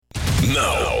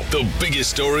Now, the biggest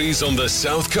stories on the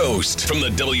South Coast from the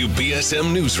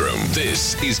WBSM Newsroom.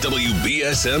 This is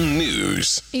WBSM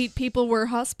News. 8 people were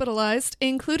hospitalized,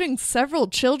 including several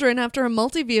children, after a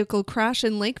multi-vehicle crash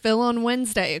in Lakeville on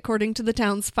Wednesday, according to the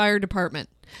town's fire department.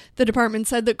 The department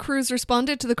said that crews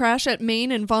responded to the crash at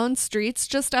Main and Vaughan Streets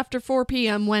just after 4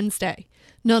 p.m. Wednesday.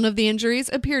 None of the injuries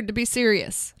appeared to be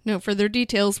serious. No further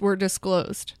details were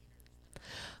disclosed.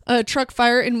 A truck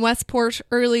fire in Westport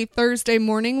early Thursday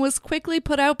morning was quickly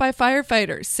put out by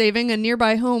firefighters, saving a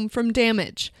nearby home from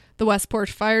damage. The Westport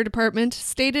Fire Department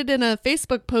stated in a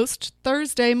Facebook post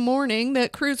Thursday morning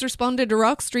that crews responded to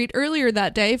Rock Street earlier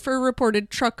that day for a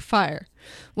reported truck fire.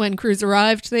 When crews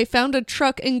arrived, they found a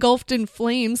truck engulfed in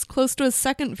flames close to a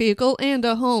second vehicle and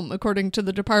a home, according to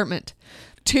the department.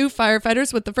 2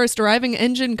 firefighters with the first arriving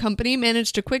engine company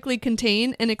managed to quickly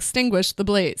contain and extinguish the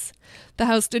blaze. The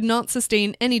house did not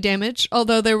sustain any damage,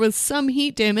 although there was some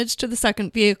heat damage to the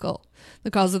second vehicle. The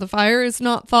cause of the fire is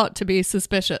not thought to be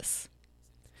suspicious.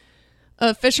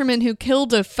 A fisherman who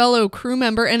killed a fellow crew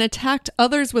member and attacked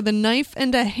others with a knife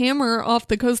and a hammer off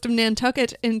the coast of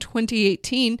Nantucket in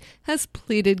 2018 has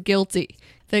pleaded guilty.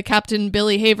 The Captain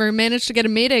Billy Haver managed to get a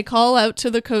mayday call out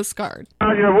to the Coast Guard. We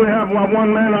have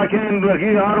one man, I don't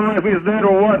know if he's dead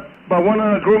or what, but one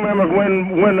of the crew members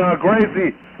went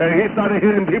crazy, and he started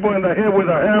hitting people in the head with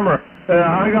a hammer.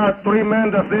 I got 3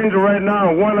 men that's injured right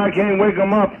now. One, I can't wake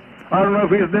him up. I don't know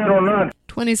if he's dead or not.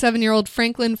 27-year-old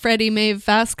Franklin Freddie Mae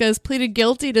Vasquez pleaded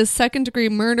guilty to second-degree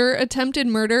murder, attempted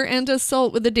murder, and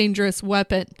assault with a dangerous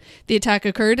weapon. The attack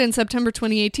occurred in September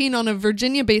 2018 on a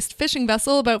Virginia-based fishing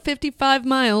vessel about 55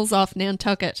 miles off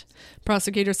Nantucket.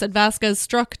 Prosecutors said Vasquez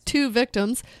struck 2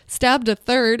 victims, stabbed a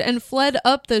third, and fled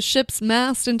up the ship's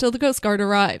mast until the Coast Guard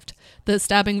arrived. The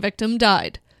stabbing victim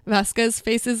died. Vasquez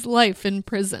faces life in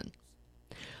prison.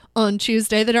 On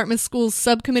Tuesday, the Dartmouth Schools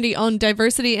Subcommittee on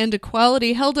Diversity and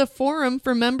Equality held a forum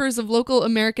for members of local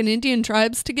American Indian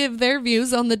tribes to give their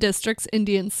views on the district's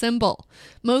Indian symbol.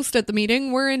 Most at the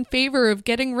meeting were in favor of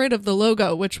getting rid of the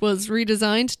logo, which was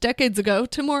redesigned decades ago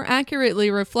to more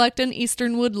accurately reflect an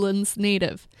Eastern Woodlands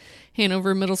native.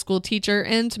 Hanover Middle School teacher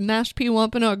and Mashpee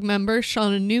Wampanoag member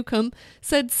Shauna Newcomb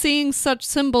said seeing such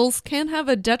symbols can have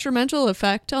a detrimental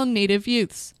effect on Native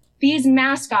youths. These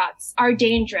mascots are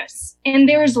dangerous, and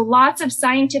there is lots of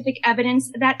scientific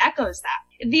evidence that echoes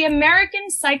that. The American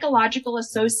Psychological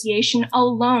Association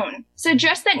alone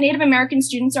suggests that Native American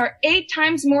students are 8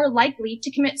 times more likely to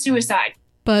commit suicide.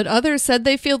 But others said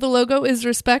they feel the logo is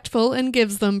respectful and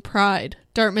gives them pride.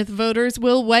 Dartmouth voters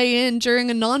will weigh in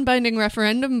during a non-binding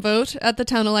referendum vote at the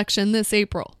town election this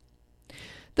April.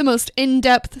 The most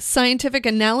in-depth scientific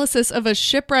analysis of a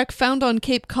shipwreck found on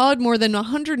Cape Cod more than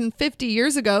 150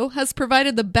 years ago has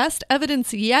provided the best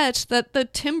evidence yet that the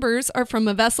timbers are from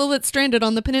a vessel that stranded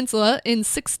on the peninsula in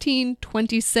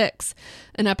 1626,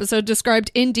 an episode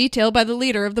described in detail by the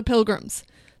leader of the Pilgrims.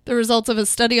 The results of a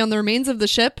study on the remains of the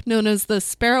ship, known as the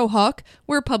Sparrowhawk,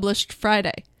 were published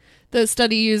Friday. The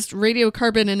study used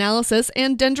radiocarbon analysis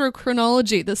and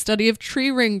dendrochronology, the study of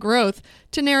tree ring growth,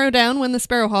 to narrow down when the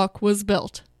Sparrowhawk was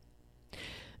built.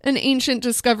 An ancient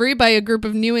discovery by a group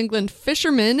of New England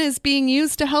fishermen is being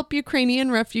used to help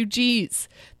Ukrainian refugees.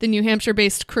 The New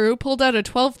Hampshire-based crew pulled out a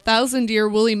 12,000-year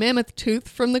woolly mammoth tooth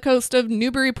from the coast of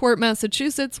Newburyport,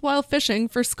 Massachusetts, while fishing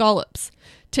for scallops.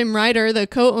 Tim Ryder, the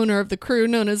co-owner of the crew,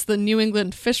 known as the New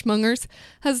England Fishmongers,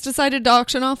 has decided to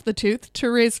auction off the tooth to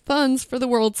raise funds for the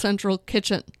World Central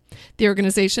Kitchen. The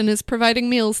organization is providing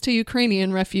meals to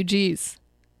Ukrainian refugees.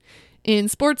 In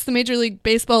sports, the Major League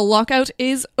Baseball lockout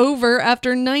is over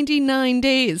after 99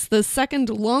 days, the second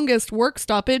longest work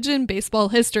stoppage in baseball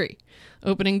history.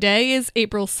 Opening day is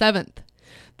April 7th.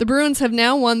 The Bruins have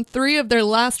now won 3 of their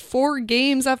last 4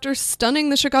 games after stunning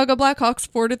the Chicago Blackhawks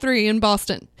 4-3 in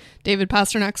Boston. David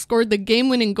Pastrnak scored the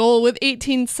game-winning goal with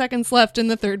 18 seconds left in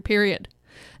the third period.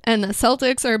 And the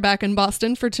Celtics are back in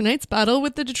Boston for tonight's battle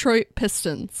with the Detroit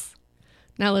Pistons.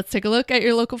 Now let's take a look at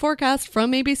your local forecast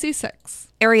from ABC 6.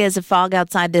 Areas of fog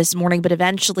outside this morning, but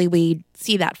eventually we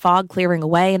see that fog clearing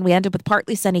away, and we end up with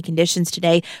partly sunny conditions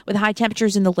today with high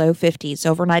temperatures in the low 50s.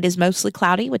 Overnight is mostly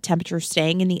cloudy with temperatures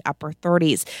staying in the upper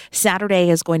 30s.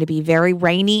 Saturday is going to be very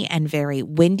rainy and very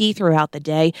windy throughout the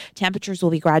day. Temperatures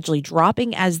will be gradually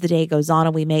dropping as the day goes on,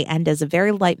 and we may end as a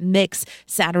very light mix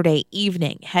Saturday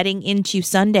evening. Heading into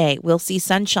Sunday, we'll see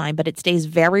sunshine, but it stays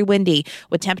very windy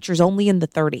with temperatures only in the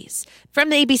 30s. From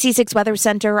the ABC 6 Weather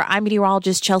Center, I'm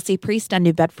meteorologist Chelsea Priest on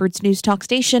New Bedford's News Talk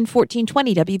Station,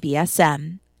 1420 WBSM.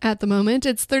 At the moment,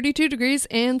 it's 32 degrees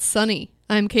and sunny.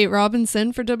 I'm Kate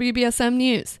Robinson for WBSM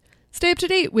News. Stay up to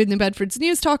date with New Bedford's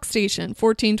news talk station,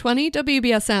 1420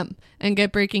 WBSM, and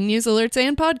get breaking news alerts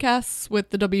and podcasts with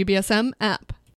the WBSM app.